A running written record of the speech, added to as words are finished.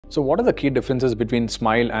So what are the key differences between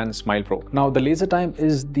Smile and Smile Pro? Now the laser time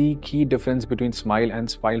is the key difference between Smile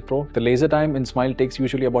and Smile Pro. The laser time in Smile takes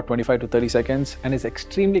usually about 25 to 30 seconds and is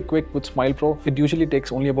extremely quick with Smile Pro. It usually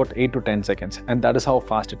takes only about 8 to 10 seconds, and that is how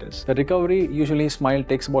fast it is. The recovery usually Smile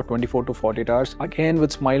takes about 24 to 48 hours. Again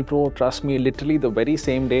with Smile Pro, trust me, literally the very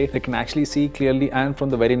same day they can actually see clearly, and from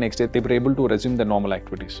the very next day they were able to resume their normal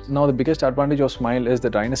activities. Now the biggest advantage of Smile is the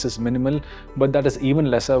dryness is minimal, but that is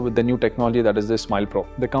even lesser with the new technology that is the Smile Pro.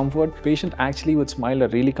 The comfort, patients actually with Smile are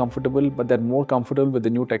really comfortable, but they're more comfortable with the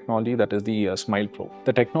new technology that is the Smile Pro.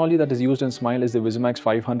 The technology that is used in Smile is the VisuMax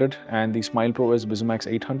 500 and the Smile Pro is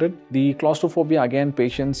VisuMax 800. The claustrophobia, again,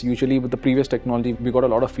 patients usually with the previous technology, we got a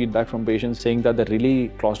lot of feedback from patients saying that they're really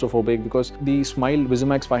claustrophobic because the Smile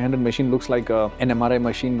VisuMax 500 machine looks like an MRI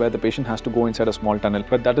machine where the patient has to go inside a small tunnel.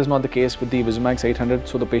 But that is not the case with the VisuMax 800,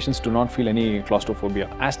 so the patients do not feel any claustrophobia.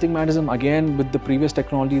 Astigmatism, again, with the previous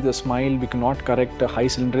technology, the Smile, we cannot correct high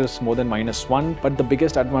cylinders more than -1, but the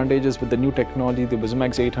biggest advantage is with the new technology, the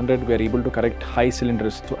VisuMax 800, we are able to correct high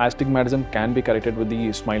cylinders. So astigmatism can be corrected with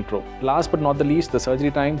the Smile Pro. Last but not the least, the surgery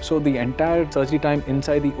time. So the entire surgery time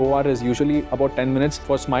inside the OR is usually about 10 minutes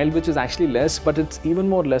for Smile, which is actually less, but it's even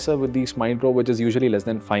more lesser with the Smile Pro, which is usually less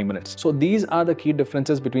than 5 minutes. So these are the key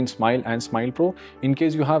differences between Smile and Smile Pro. In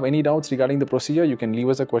case you have any doubts regarding the procedure, you can leave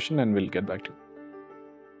us a question and we'll get back to you.